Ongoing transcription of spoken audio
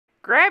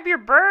grab your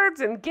birds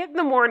and get in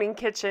the morning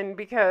kitchen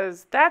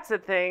because that's a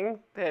thing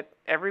that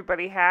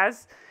everybody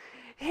has.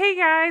 Hey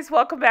guys,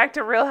 welcome back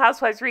to Real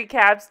Housewives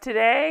Recaps.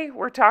 Today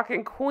we're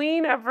talking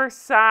Queen of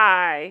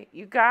Versailles.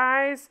 You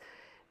guys,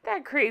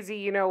 that crazy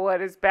you know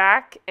what is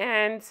back,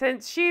 and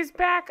since she's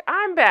back,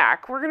 I'm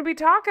back. We're going to be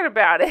talking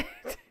about it.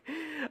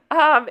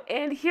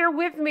 And here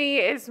with me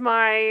is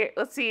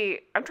let's see,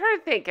 I'm trying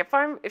to think,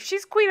 if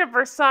she's Queen of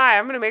Versailles,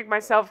 I'm going to make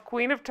myself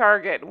Queen of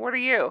Target. What are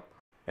you?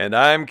 And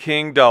I'm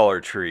King Dollar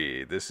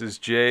Tree. This is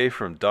Jay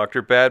from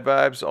Dr. Bad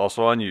Vibes,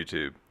 also on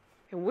YouTube.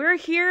 And we're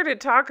here to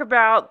talk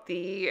about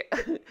the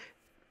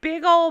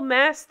big old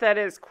mess that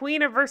is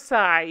Queen of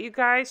Versailles. You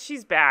guys,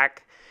 she's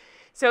back.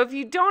 So if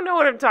you don't know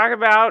what I'm talking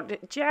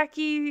about,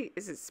 Jackie,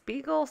 is it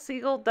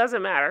Siegel?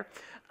 Doesn't matter.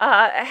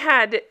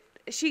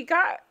 She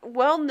got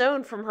well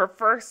known from her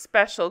first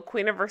special,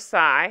 Queen of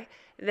Versailles.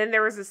 And then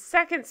there was a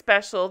second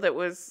special that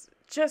was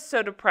just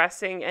so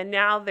depressing. And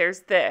now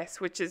there's this,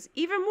 which is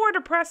even more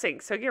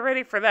depressing. So get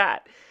ready for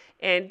that.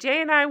 And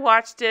Jay and I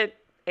watched it,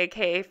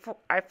 aka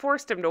I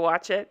forced him to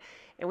watch it.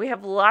 And we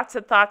have lots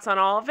of thoughts on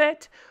all of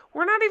it.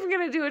 We're not even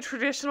going to do a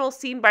traditional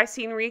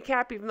scene-by-scene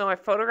recap, even though I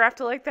photographed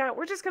it like that.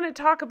 We're just going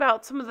to talk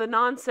about some of the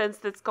nonsense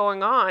that's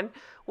going on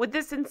with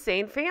this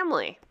insane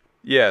family.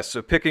 Yeah,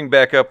 so picking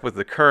back up with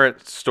the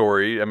current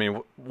story, I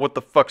mean, what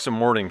the fuck's a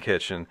morning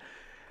kitchen?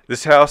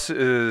 This house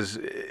is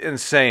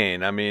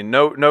insane. I mean,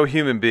 no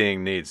human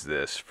being needs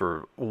this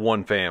for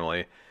one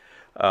family.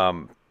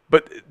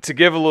 But to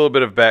give a little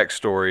bit of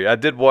backstory, I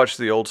did watch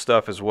the old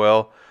stuff as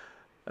well.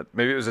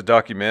 Maybe it was a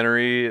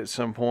documentary at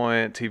some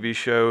point, TV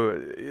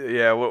show,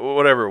 yeah,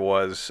 whatever it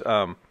was.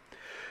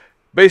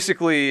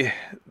 Basically,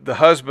 the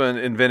husband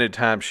invented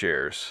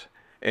timeshares,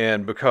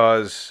 and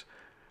because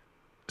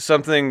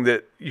something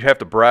that you have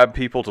to bribe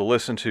people to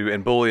listen to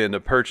and bully into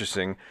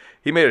purchasing,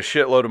 he made a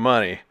shitload of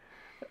money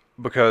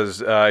because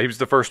he was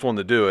the first one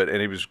to do it,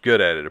 and he was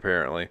good at it,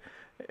 apparently.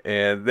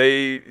 And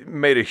they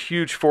made a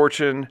huge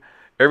fortune.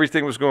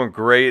 Everything was going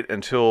great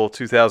until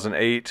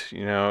 2008.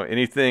 You know,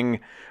 anything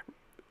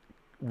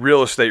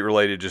real estate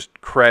related just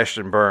crashed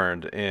and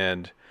burned,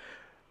 and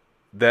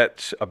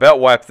that about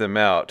wiped them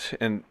out.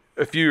 And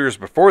a few years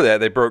before that,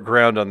 they broke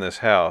ground on this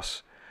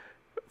house.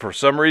 For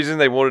some reason,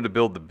 they wanted to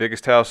build the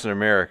biggest house in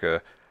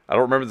America. I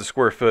don't remember the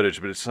square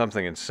footage, but it's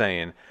something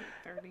insane.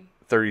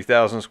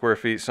 30,000 square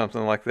feet,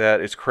 something like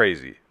that. It's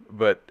crazy.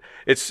 But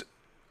it's,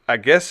 I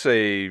guess,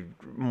 a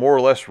more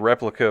or less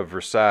replica of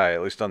Versailles,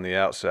 at least on the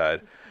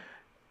outside,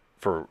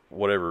 for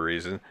whatever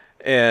reason.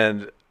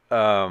 And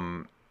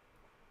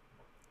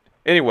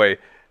anyway,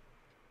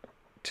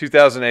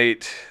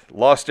 2008,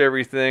 lost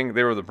everything.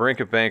 They were on the brink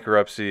of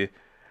bankruptcy,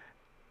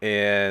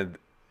 and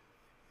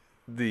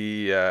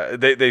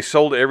they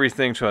sold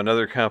everything to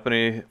another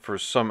company for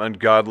some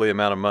ungodly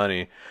amount of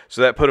money.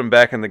 So that put them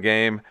back in the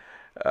game.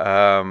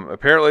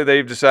 Apparently,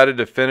 they've decided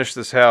to finish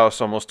this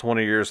house almost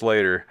 20 years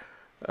later.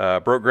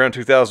 Broke ground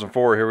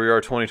 2004. Here we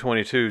are,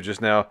 2022, just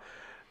now,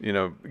 you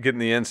know, getting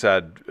the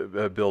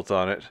inside built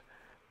on it.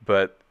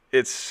 But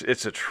it's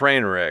a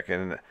train wreck,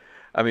 and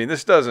I mean,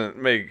 this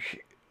doesn't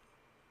make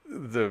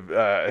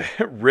the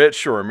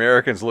rich or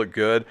Americans look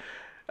good.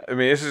 I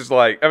mean, this is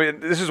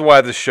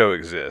why this show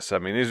exists. I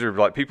mean, these are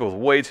like people with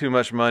way too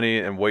much money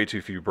and way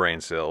too few brain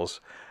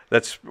cells.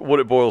 That's what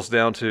it boils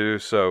down to.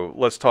 So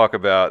let's talk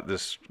about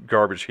this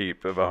garbage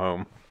heap of a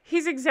home.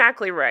 He's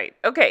exactly right.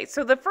 Okay,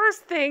 so the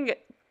first thing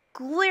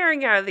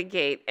glaring out of the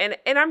gate, and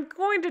I'm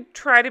going to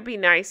try to be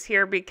nice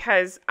here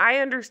because I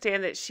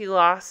understand that she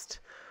lost,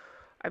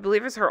 I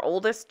believe it's her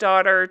oldest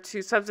daughter,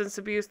 to substance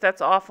abuse.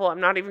 That's awful. I'm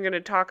not even going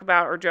to talk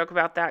about or joke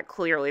about that.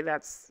 Clearly,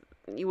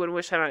 you wouldn't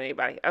wish that on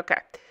anybody. Okay.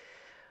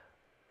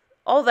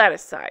 All that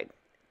aside,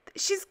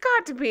 she's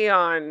got to be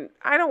on,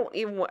 I don't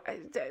even,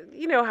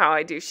 you know how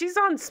I do. She's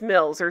on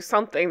Smills or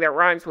something that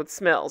rhymes with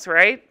Smills,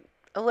 right?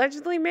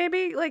 Allegedly,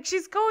 maybe? Like,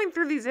 she's going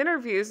through these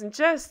interviews and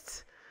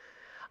just,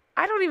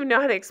 I don't even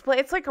know how to explain.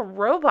 It's like a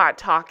robot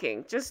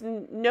talking. Just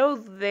no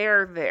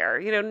there.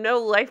 You know, no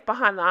life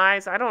behind the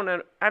eyes. I don't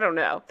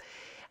know.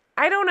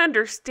 I don't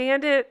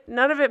understand it.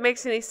 None of it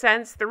makes any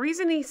sense. The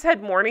reason he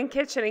said morning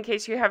kitchen, in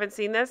case you haven't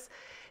seen this,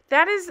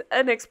 that is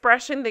an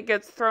expression that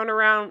gets thrown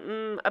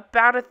around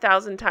about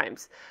 1,000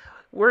 times.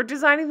 We're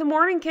designing the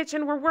morning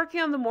kitchen. We're working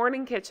on the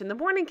morning kitchen. The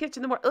morning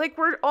kitchen. Like,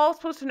 we're all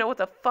supposed to know what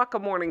the fuck a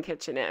morning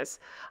kitchen is.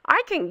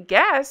 I can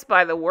guess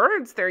by the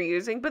words they're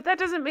using, but that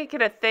doesn't make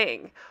it a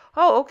thing.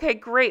 Oh, okay,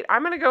 great.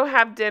 I'm going to go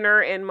have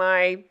dinner in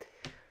my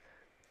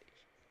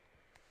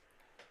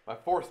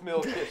fourth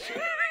meal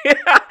kitchen. Yeah,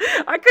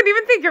 I couldn't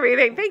even think of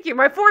anything. Thank you.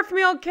 My fourth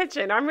meal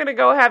kitchen. I'm going to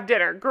go have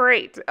dinner.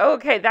 Great.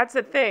 Okay, that's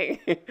a thing.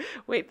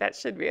 Wait, that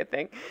should be a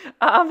thing.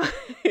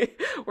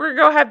 We're going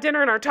to go have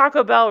dinner in our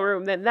Taco Bell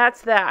room. Then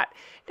that's that.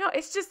 No,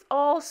 it's just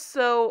all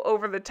so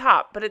over the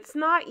top. But it's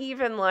not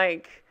even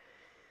like,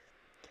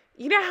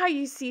 you know how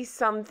you see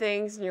some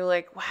things and you're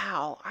like,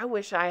 wow, I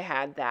wish I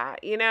had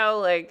that. You know,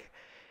 like,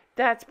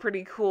 that's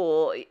pretty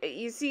cool.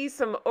 You see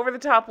some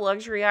over-the-top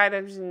luxury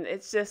items and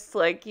it's just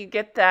like you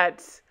get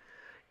that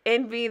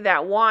envy,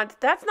 that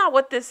want. That's not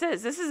what this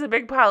is. This is a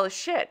big pile of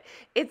shit.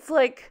 It's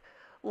like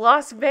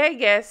Las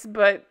Vegas,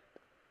 but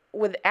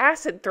with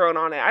acid thrown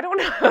on it. I don't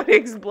know how to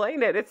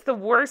explain it. It's the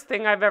worst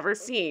thing I've ever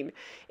seen.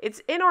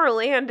 It's in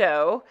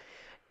Orlando,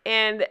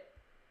 and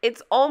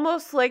it's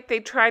almost like they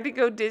tried to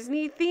go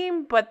Disney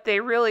theme, but they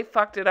really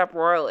fucked it up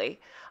royally.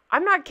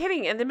 I'm not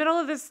kidding. In the middle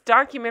of this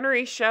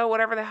documentary show,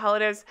 whatever the hell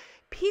it is,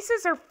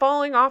 pieces are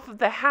falling off of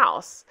the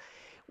house.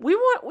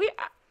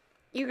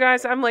 You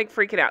guys, I'm like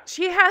freaking out.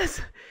 She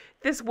has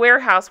this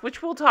warehouse,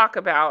 which we'll talk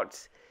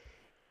about.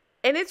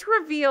 And it's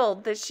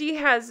revealed that she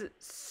has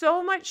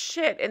so much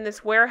shit in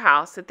this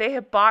warehouse that they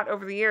have bought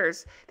over the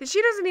years that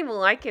she doesn't even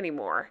like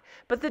anymore.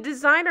 But the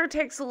designer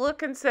takes a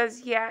look and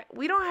says, yeah,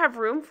 we don't have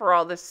room for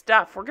all this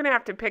stuff. We're going to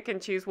have to pick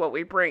and choose what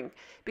we bring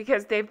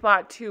because they've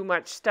bought too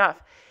much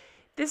stuff.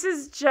 This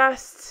is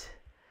just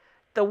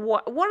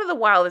one of the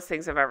wildest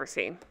things I've ever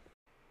seen.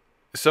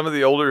 Some of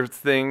the older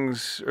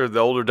things, or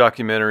the older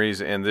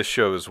documentaries and this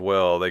show as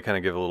well, they kind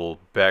of give a little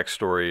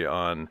backstory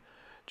on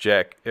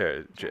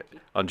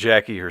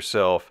Jackie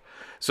herself.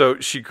 So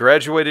she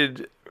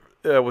graduated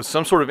with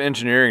some sort of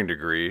engineering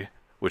degree,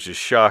 which is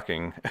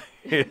shocking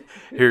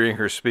hearing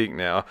her speak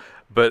now.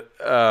 But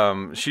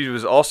she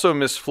was also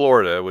Miss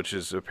Florida, which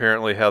is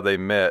apparently how they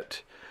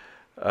met,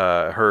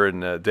 her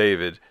and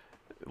David.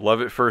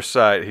 Love at first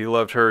sight. He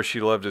loved her.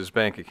 She loved his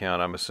bank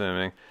account, I'm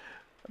assuming.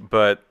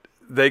 But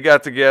they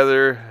got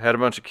together, had a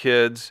bunch of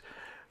kids.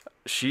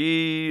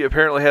 She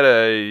apparently had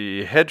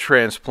a head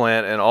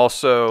transplant and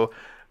also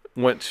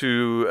went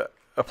to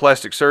a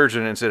plastic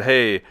surgeon and said,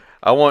 hey,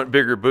 I want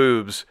bigger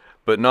boobs,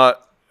 but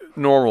not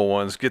normal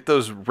ones. Get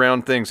those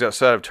round things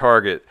outside of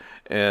Target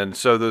and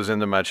sew those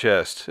into my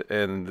chest.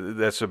 And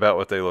that's about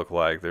what they look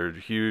like. They're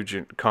huge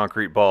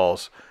concrete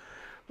balls.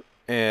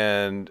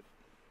 And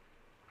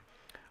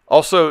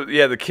also,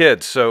 yeah, the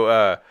kids.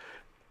 So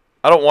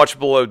I don't watch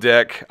Below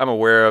Deck. I'm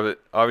aware of it.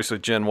 Obviously,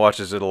 Jen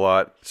watches it a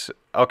lot.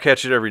 I'll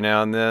catch it every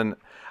now and then.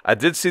 I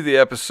did see the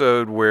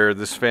episode where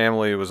this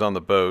family was on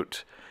the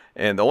boat.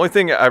 And the only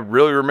thing I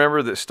really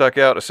remember that stuck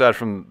out, aside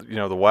from,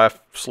 the wife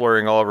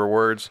slurring all of her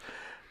words,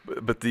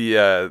 but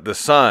the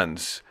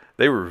sons,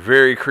 they were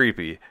very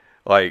creepy.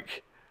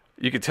 Like,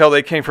 you could tell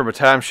they came from a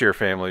timeshare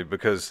family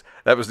because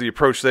that was the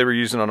approach they were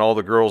using on all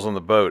the girls on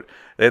the boat.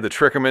 They had to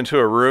trick them into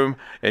a room,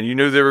 and you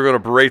knew they were going to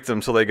berate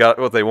them till they got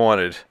what they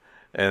wanted.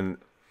 And,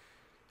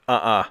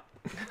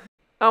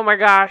 Oh my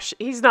gosh,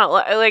 he's not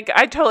like,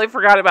 I totally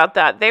forgot about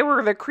that. They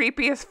were the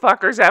creepiest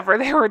fuckers ever.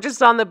 They were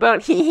just on the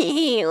boat.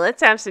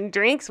 Let's have some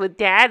drinks with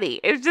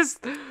daddy. It was just,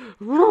 it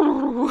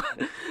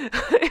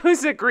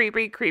was a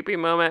creepy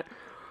moment.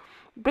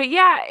 But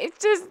yeah,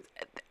 it's just,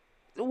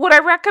 would I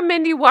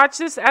recommend you watch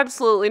this?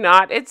 Absolutely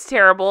not. It's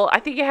terrible. I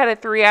think it had a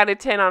 3 out of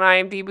 10 on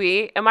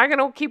IMDb. Am I going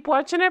to keep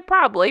watching it?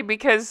 Probably,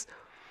 because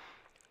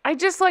I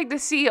just like to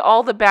see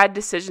all the bad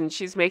decisions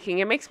she's making.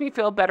 It makes me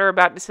feel better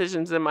about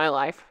decisions in my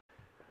life.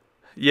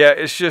 Yeah,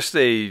 it's just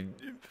a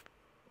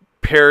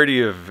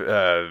parody of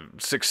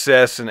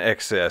success and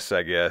excess,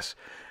 I guess.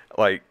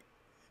 Like,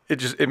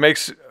 it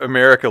makes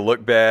America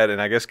look bad, and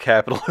I guess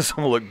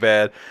capitalism look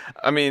bad.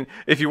 I mean,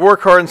 if you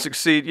work hard and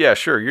succeed, yeah,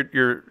 sure,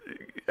 you're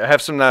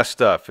have some nice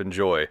stuff,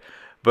 enjoy.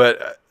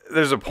 But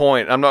there's a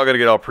point. I'm not going to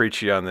get all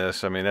preachy on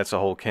this. I mean, that's a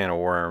whole can of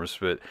worms.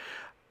 But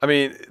I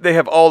mean, they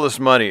have all this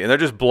money, and they're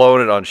just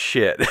blowing it on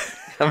shit.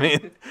 I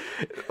mean,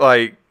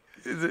 like,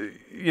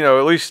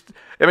 at least.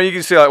 I mean, you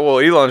can say, like, well,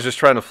 Elon's just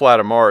trying to fly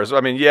to Mars.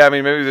 I mean, yeah,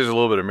 maybe there's a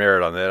little bit of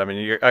merit on that. I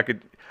mean,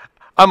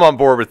 I'm on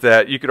board with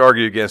that. You could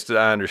argue against it.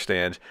 I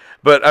understand.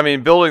 But, I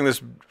mean, building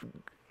this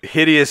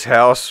hideous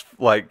house,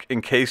 like,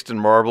 encased in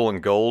marble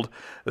and gold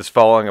that's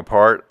falling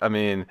apart, I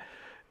mean,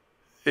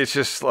 it's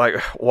just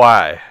like,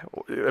 why?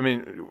 I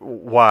mean,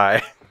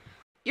 why?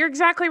 You're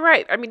exactly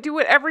right. I mean, do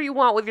whatever you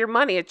want with your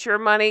money. It's your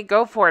money.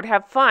 Go for it.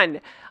 Have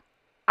fun.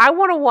 I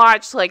want to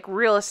watch, like,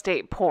 real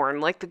estate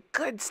porn, like the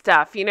good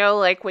stuff,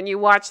 like when you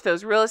watch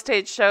those real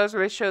estate shows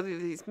where they show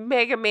these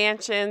mega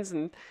mansions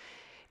and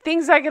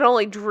things I can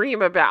only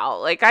dream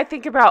about. Like, I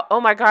think about,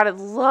 oh my God, I'd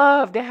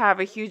love to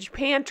have a huge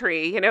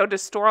pantry, to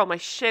store all my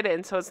shit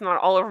in so it's not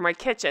all over my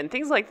kitchen,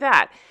 things like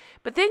that.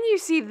 But then you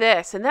see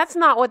this, and that's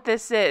not what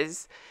this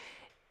is.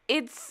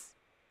 It's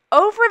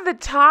over the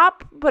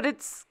top, but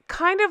it's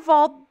kind of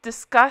all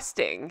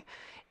disgusting.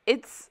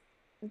 It's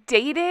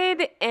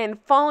dated and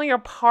falling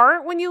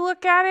apart when you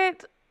look at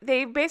it.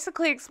 They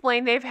basically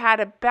explained they've had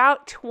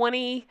about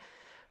 20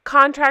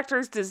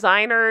 contractors,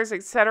 designers,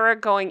 etc.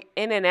 going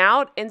in and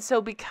out. And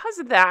so because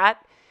of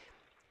that,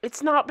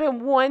 it's not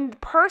been one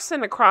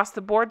person across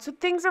the board. So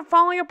things are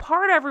falling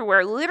apart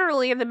everywhere.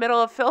 Literally in the middle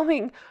of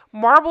filming,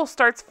 marble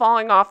starts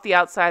falling off the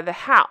outside of the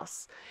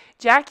house.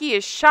 Jackie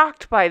is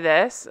shocked by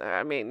this.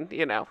 I mean,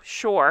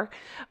 sure.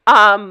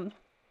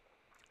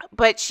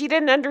 But she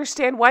didn't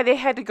understand why they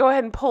had to go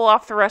ahead and pull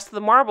off the rest of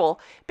the marble.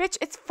 Bitch,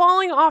 it's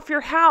falling off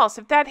your house.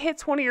 If that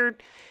hits one of your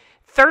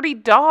 30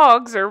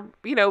 dogs or,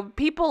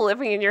 people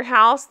living in your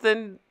house,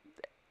 then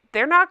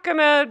they're not going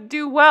to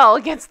do well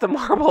against the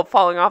marble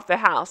falling off the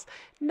house.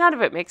 None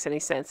of it makes any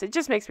sense. It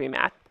just makes me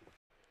mad.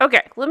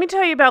 Okay, let me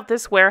tell you about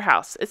this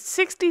warehouse. It's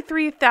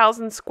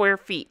 63,000 square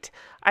feet.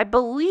 I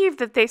believe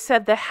that they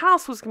said the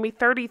house was going to be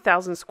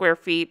 30,000 square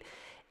feet,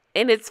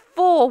 and it's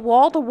full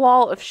wall to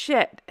wall of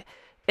shit.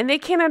 And they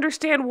can't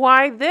understand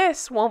why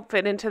this won't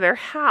fit into their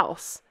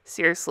house.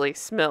 Seriously,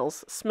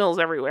 smells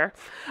everywhere.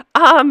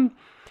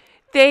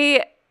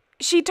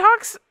 She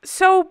talks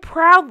so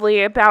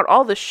proudly about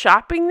all the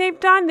shopping they've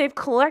done. They've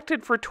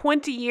collected for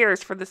 20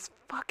 years for this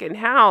fucking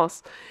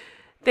house.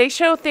 They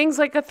show things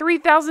like a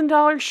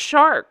 $3,000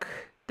 shark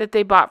that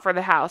they bought for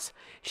the house.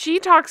 She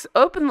talks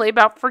openly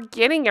about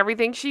forgetting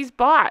everything she's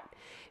bought.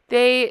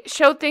 They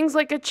show things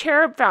like a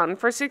cherub fountain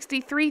for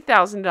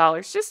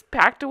 $63,000, just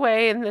packed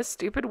away in this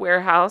stupid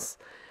warehouse.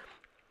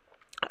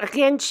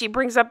 Again, she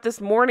brings up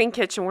this morning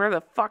kitchen, where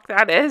the fuck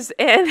that is,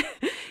 and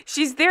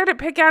she's there to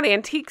pick out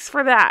antiques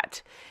for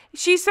that.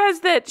 She says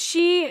that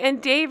she and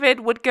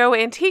David would go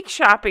antique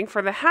shopping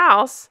for the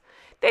house.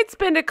 They'd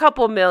spend a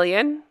couple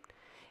million.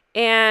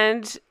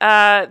 And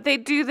they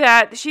do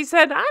that. She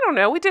said, I don't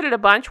know, we did it a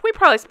bunch. We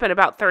probably spent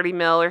about 30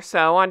 mil or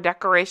so on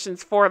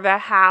decorations for the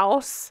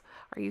house.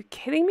 Are you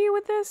kidding me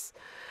with this?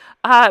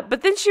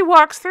 But then she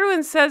walks through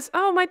and says,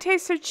 oh, my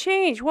tastes have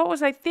changed. What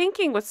was I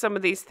thinking with some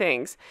of these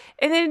things?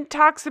 And then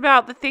talks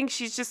about the things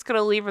she's just going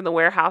to leave in the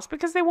warehouse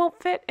because they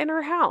won't fit in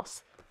her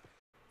house.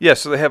 Yeah,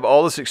 so they have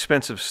all this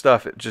expensive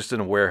stuff just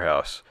in a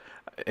warehouse.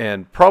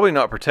 And probably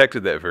not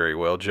protected that very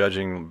well,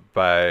 judging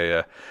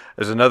by,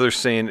 there's another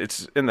scene,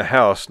 it's in the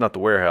house, not the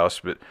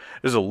warehouse, but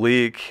there's a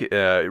leak,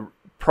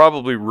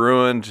 probably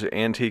ruined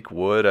antique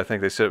wood. I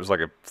think they said it was like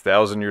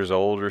 1,000 years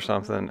old or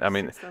something. I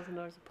mean,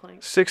 $6,000 a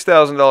plank.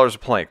 $6,000 a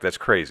plank, that's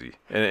crazy.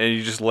 And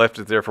you just left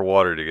it there for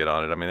water to get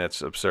on it. I mean,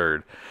 that's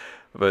absurd.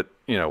 But,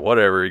 you know,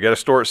 whatever, you got to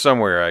store it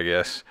somewhere, I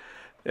guess.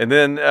 And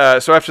then,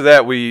 so after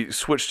that, we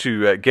switched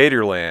to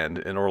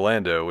Gatorland in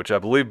Orlando, which I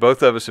believe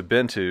both of us have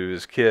been to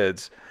as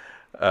kids.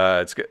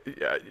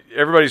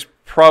 Everybody's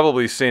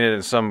probably seen it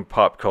in some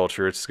pop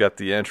culture. It's got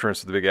the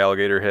entrance of the big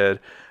alligator head.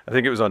 I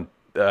think it was on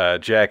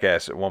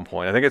Jackass at one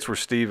point. I think it's where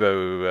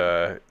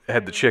Steve-O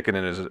had the chicken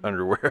in his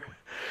underwear.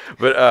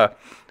 But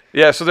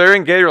yeah, so they're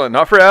in Gatorland.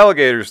 Not for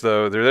alligators,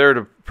 though. They're there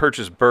to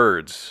purchase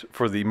birds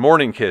for the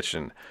morning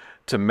kitchen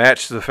to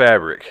match the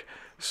fabric.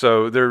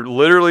 So they're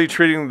literally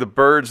treating the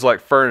birds like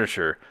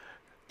furniture.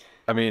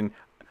 I mean,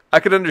 I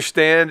could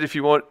understand if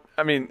you want...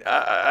 I mean,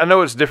 I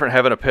know it's different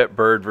having a pet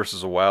bird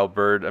versus a wild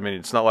bird. I mean,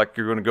 it's not like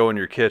you're going to go in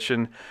your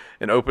kitchen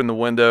and open the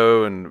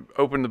window and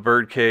open the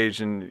bird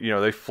cage and, you know,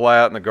 they fly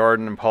out in the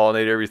garden and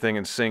pollinate everything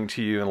and sing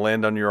to you and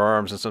land on your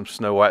arms in some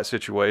Snow White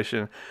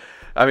situation.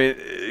 I mean,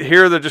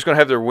 here they're just going to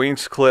have their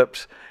wings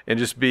clipped and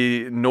just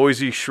be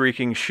noisy,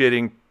 shrieking,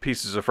 shitting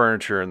pieces of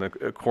furniture in the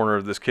corner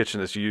of this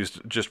kitchen that's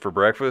used just for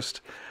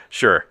breakfast.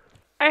 Sure.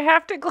 I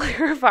have to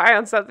clarify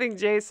on something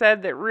Jay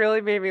said that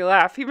really made me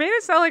laugh. He made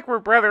it sound like we're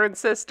brother and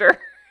sister.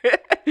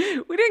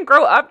 We didn't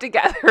grow up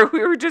together.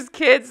 We were just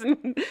kids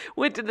and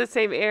went to the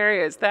same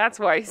areas. That's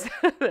why he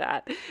said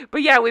that.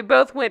 But yeah, we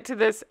both went to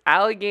this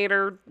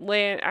alligator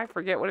land. I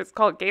forget what it's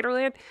called.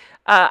 Gatorland.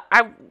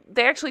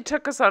 They actually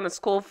took us on a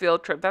school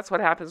field trip. That's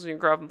what happens when you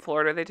grow up in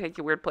Florida. They take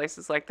you weird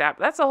places like that.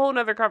 But that's a whole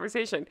nother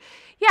conversation.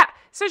 Yeah.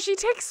 So she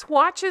takes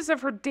swatches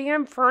of her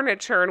damn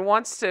furniture and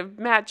wants to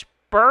match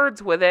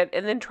birds with it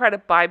and then try to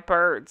buy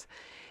birds.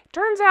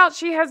 Turns out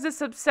she has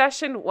this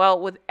obsession, well,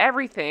 with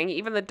everything.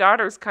 Even the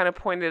daughters kind of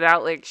pointed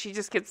out, like, she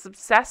just gets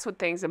obsessed with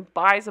things and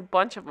buys a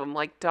bunch of them,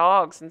 like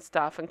dogs and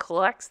stuff, and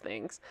collects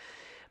things.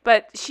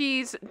 But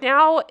she's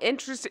now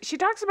interested. She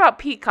talks about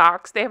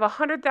peacocks. They have a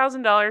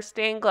 $100,000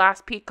 stained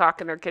glass peacock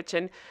in their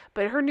kitchen.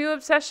 But her new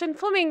obsession,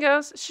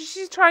 flamingos.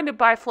 She's trying to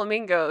buy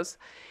flamingos.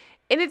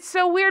 And it's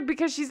so weird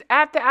because she's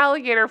at the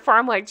alligator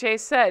farm, like Jay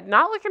said,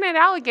 not looking at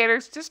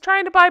alligators, just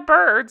trying to buy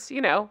birds,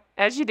 you know,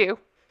 as you do.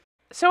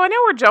 So I know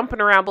we're jumping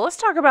around, but let's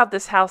talk about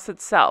this house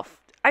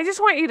itself. I just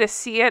want you to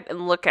see it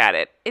and look at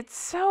it. It's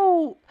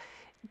so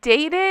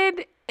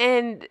dated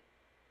and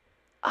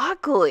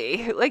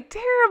ugly, like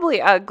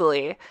terribly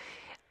ugly.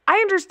 I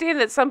understand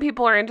that some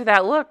people are into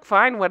that look,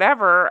 fine,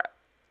 whatever.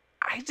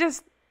 I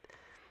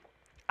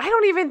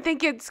don't even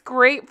think it's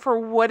great for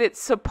what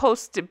it's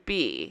supposed to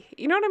be.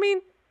 You know what I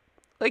mean?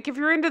 Like if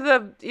you're into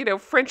the, you know,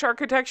 French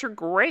architecture,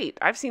 great.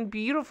 I've seen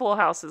beautiful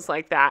houses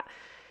like that.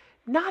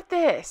 Not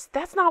this.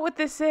 That's not what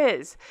this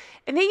is.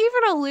 And they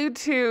even allude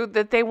to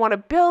that they want to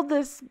build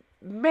this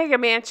mega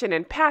mansion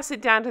and pass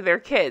it down to their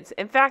kids.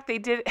 In fact, they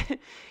did.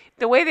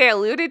 The way they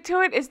alluded to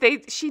it is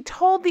she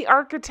told the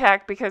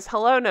architect, because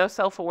hello, no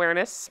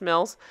self-awareness,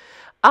 Smills.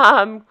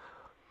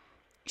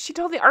 She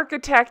told the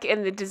architect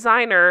and the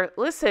designer,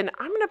 listen,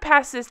 I'm going to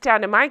pass this down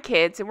to my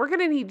kids and we're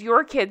going to need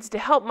your kids to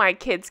help my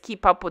kids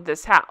keep up with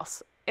this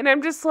house. And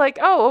I'm just like,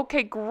 oh,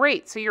 okay,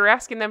 great. So you're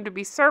asking them to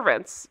be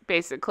servants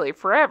basically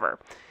forever.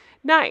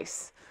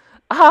 Nice.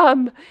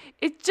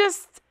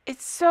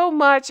 It's so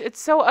much, it's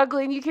so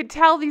ugly. And you could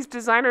tell these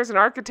designers and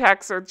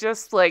architects are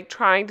just like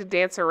trying to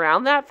dance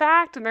around that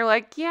fact. And they're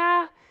like,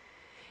 yeah,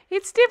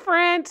 it's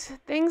different.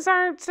 Things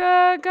aren't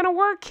going to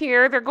work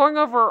here. They're going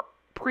over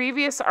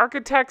previous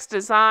architects'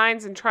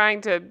 designs and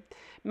trying to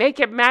make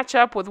it match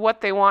up with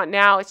what they want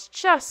now. It's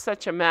just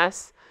such a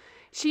mess.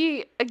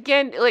 She,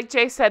 again, like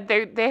Jay said,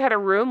 they had a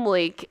room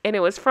leak, and it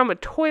was from a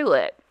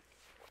toilet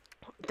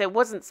that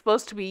wasn't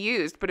supposed to be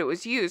used, but it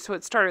was used, so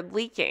it started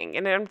leaking.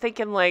 And I'm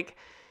thinking, like,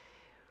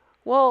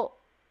 well,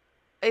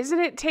 isn't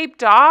it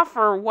taped off,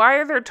 or why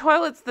are there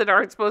toilets that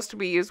aren't supposed to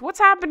be used? What's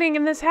happening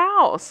in this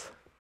house?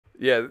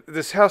 Yeah,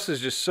 this house is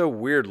just so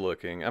weird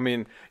looking. I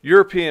mean,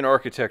 European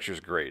architecture is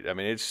great. I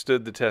mean, it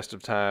stood the test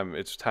of time.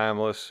 It's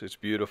timeless. It's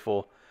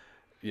beautiful.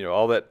 You know,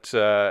 all that.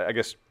 I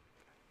guess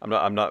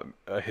I'm not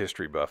a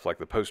history buff, like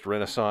the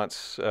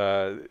post-Renaissance.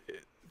 Till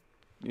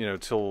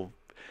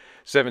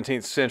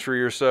 17th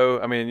century or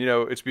so. I mean,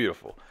 it's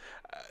beautiful.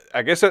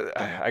 I guess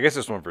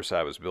this one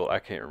Versailles was built. I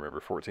can't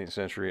remember, 14th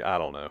century. I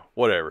don't know.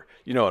 Whatever.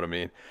 You know what I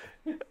mean.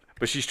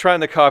 But she's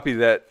trying to copy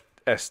that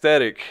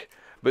aesthetic.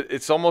 But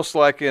it's almost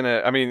like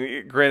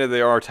granted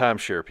they are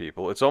timeshare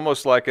people. It's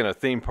almost like in a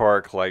theme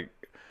park, like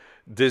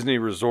Disney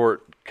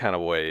resort kind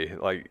of way.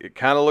 Like, it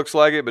kind of looks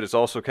like it, but it's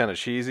also kind of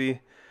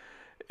cheesy.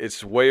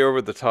 It's way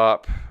over the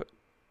top.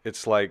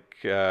 It's like,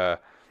 the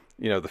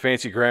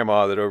fancy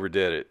grandma that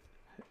overdid it.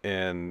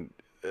 And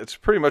it's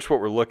pretty much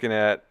what we're looking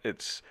at.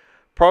 It's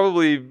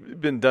probably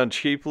been done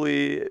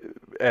cheaply.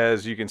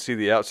 As you can see,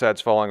 the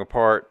outside's falling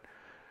apart.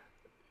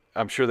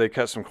 I'm sure they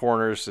cut some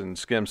corners and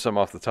skimmed some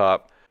off the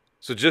top.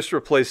 So just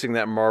replacing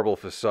that marble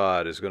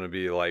facade is going to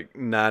be like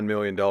 $9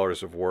 million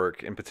of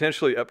work, and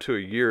potentially up to a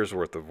year's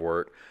worth of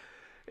work.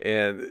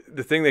 And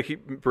the thing they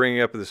keep bringing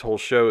up in this whole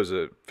show is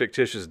a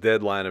fictitious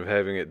deadline of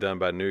having it done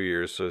by New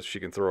Year's so she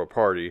can throw a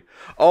party.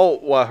 All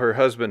while her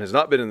husband has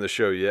not been in the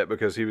show yet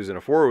because he was in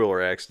a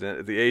four-wheeler accident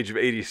at the age of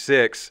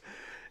 86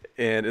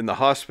 and in the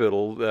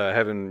hospital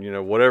having,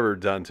 whatever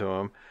done to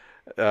him.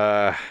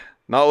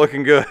 Not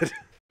looking good.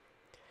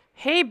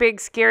 Hey, big,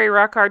 scary,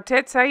 rock hard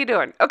tits. How you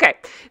doing? Okay,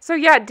 so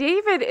yeah,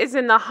 David is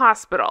in the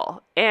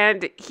hospital,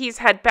 and he's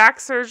had back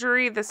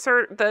surgery.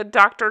 The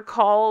doctor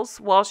calls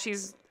while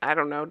she's, I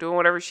don't know, doing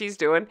whatever she's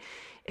doing,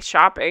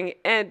 shopping,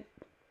 and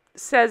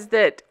says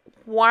that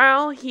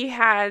while he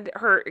had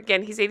her,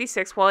 again, he's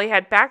 86, while he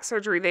had back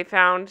surgery, they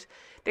kind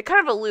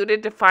of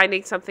alluded to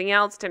finding something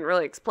else, didn't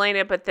really explain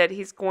it, but that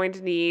he's going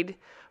to need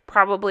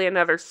probably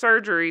another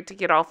surgery to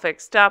get all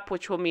fixed up,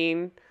 which will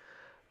mean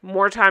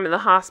more time in the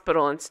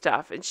hospital and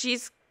stuff. And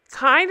she's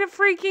kind of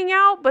freaking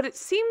out, but it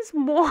seems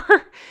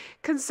more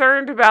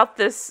concerned about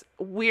this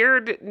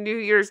weird New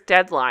Year's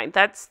deadline.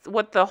 That's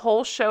what the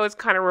whole show is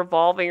kind of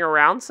revolving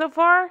around so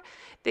far.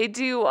 They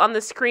do on the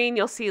screen,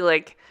 you'll see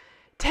like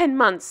 10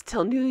 months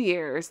till New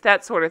Year's,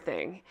 that sort of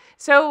thing.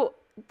 So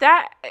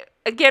that,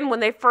 again, when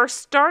they first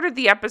started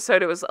the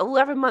episode, it was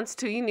 11 months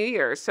to New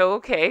Year's. So,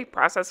 okay,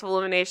 process of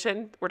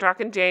elimination. We're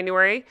talking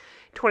January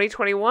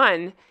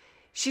 2021.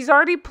 She's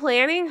already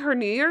planning her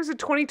New Year's in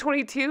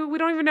 2022. We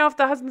don't even know if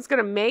the husband's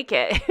going to make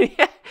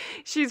it.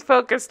 She's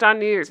focused on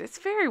New Year's. It's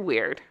very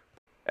weird.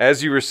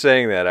 As you were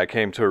saying that, I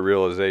came to a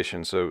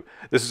realization. So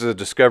this is a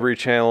Discovery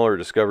Channel or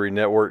Discovery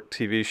Network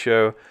TV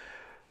show.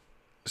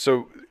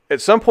 So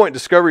at some point,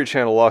 Discovery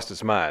Channel lost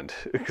its mind.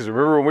 Because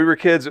remember when we were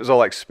kids, it was all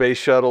like space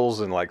shuttles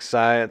and like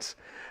science.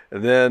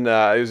 And then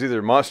it was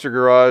either Monster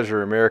Garage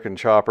or American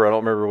Chopper. I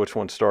don't remember which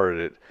one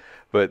started it.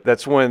 But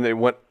that's when it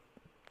went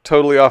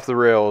totally off the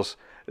rails.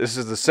 This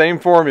is the same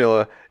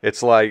formula.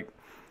 It's like,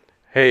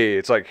 hey,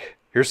 it's like,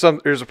 here's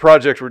a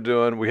project we're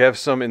doing. We have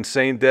some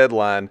insane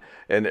deadline,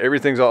 and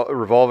everything's all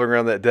revolving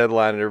around that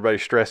deadline, and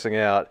everybody's stressing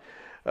out.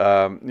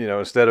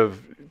 Instead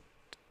of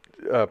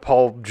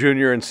Paul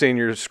Jr. and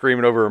Sr.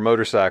 screaming over a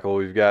motorcycle,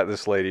 we've got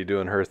this lady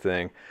doing her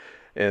thing.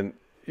 And,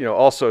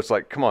 also it's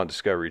like, come on,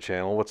 Discovery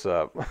Channel, what's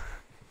up?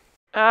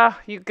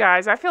 You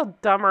guys, I feel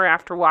dumber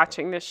after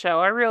watching this show.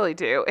 I really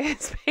do.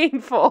 It's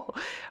painful,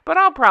 but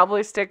I'll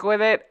probably stick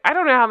with it. I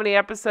don't know how many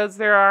episodes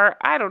there are.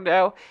 I don't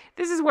know.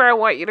 This is where I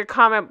want you to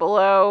comment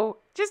below.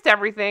 Just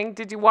everything.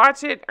 Did you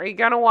watch it? Are you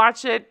going to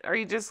watch it? Are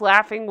you just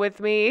laughing with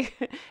me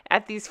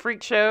at these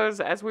freak shows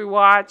as we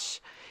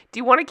watch? Do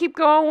you want to keep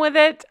going with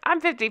it?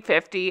 I'm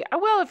 50-50. I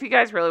will if you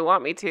guys really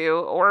want me to,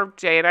 or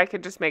Jay and I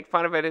could just make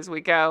fun of it as we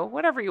go.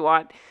 Whatever you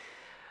want.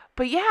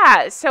 But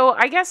yeah, so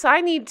I guess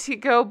I need to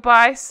go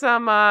buy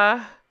some,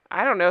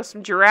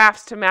 some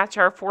giraffes to match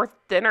our fourth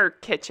dinner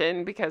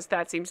kitchen because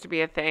that seems to be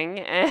a thing.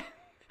 And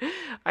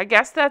I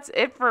guess that's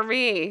it for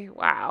me.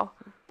 Wow.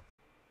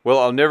 Well,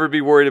 I'll never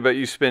be worried about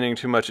you spending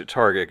too much at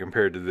Target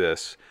compared to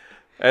this.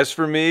 As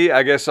for me,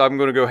 I guess I'm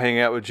going to go hang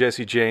out with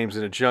Jesse James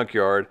in a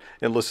junkyard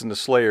and listen to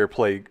Slayer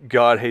play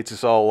God Hates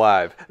Us All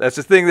live. That's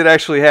the thing that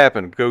actually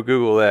happened. Go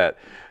Google that.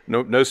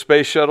 No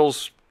space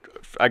shuttles.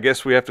 I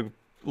guess we have to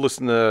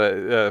listen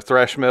to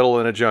thrash metal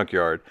in a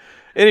junkyard.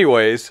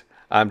 Anyways,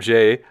 I'm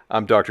Jay.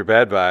 I'm Dr.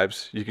 Bad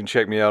Vibes. You can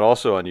check me out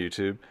also on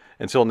YouTube.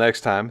 Until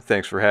next time,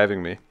 thanks for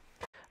having me.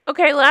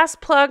 Okay,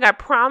 last plug, I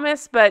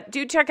promise, but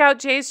do check out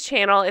Jay's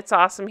channel. It's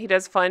awesome. He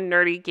does fun,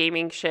 nerdy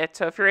gaming shit.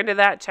 So if you're into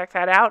that, check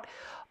that out.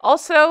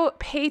 Also,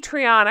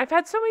 Patreon. I've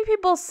had so many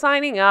people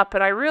signing up,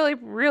 and I really,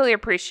 really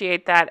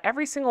appreciate that.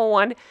 Every single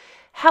one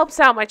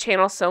helps out my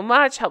channel so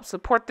much, helps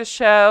support the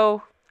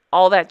show,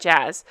 all that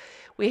jazz.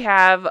 We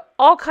have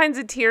all kinds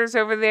of tiers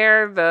over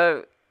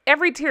there.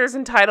 Every tier is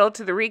entitled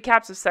to the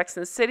recaps of Sex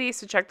and the City,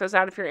 so check those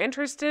out if you're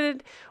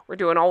interested. We're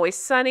doing Always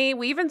Sunny.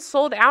 We even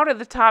sold out of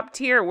the top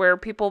tier where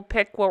people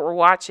pick what we're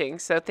watching.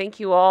 So thank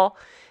you all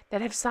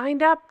that have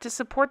signed up to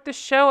support the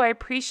show. I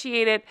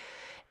appreciate it.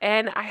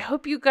 And I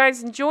hope you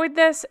guys enjoyed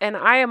this. And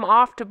I am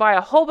off to buy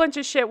a whole bunch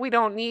of shit we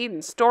don't need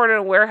and store it in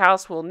a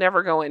warehouse we'll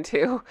never go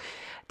into.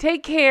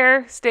 Take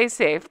care. Stay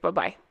safe.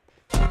 Bye-bye.